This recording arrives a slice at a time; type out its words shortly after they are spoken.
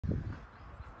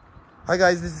Hi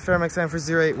guys, this is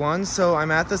FairmaxM4081. So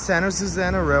I'm at the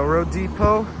Susana Railroad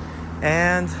Depot,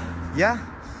 and yeah,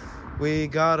 we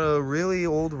got a really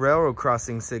old railroad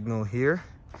crossing signal here,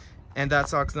 and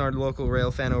that's Oxnard Local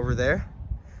Railfan over there.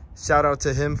 Shout out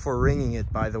to him for ringing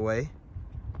it, by the way.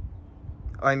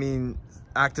 I mean,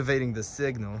 activating the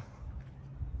signal.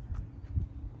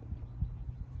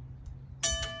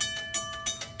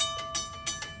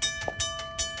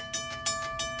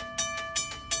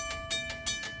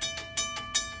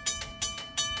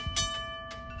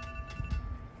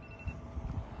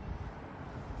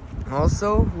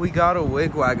 Also, we got a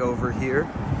wigwag over here.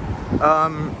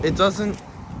 It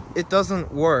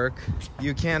doesn't work.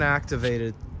 You can't activate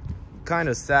it. Kind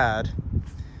of sad.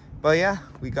 But yeah,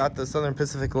 we got the Southern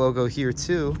Pacific logo here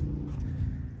too.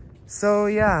 So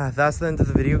yeah, that's the end of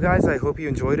the video, guys. I hope you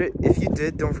enjoyed it. If you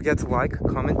did, don't forget to like,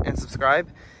 comment, and subscribe.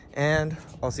 And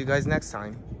I'll see you guys next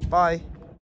time. Bye.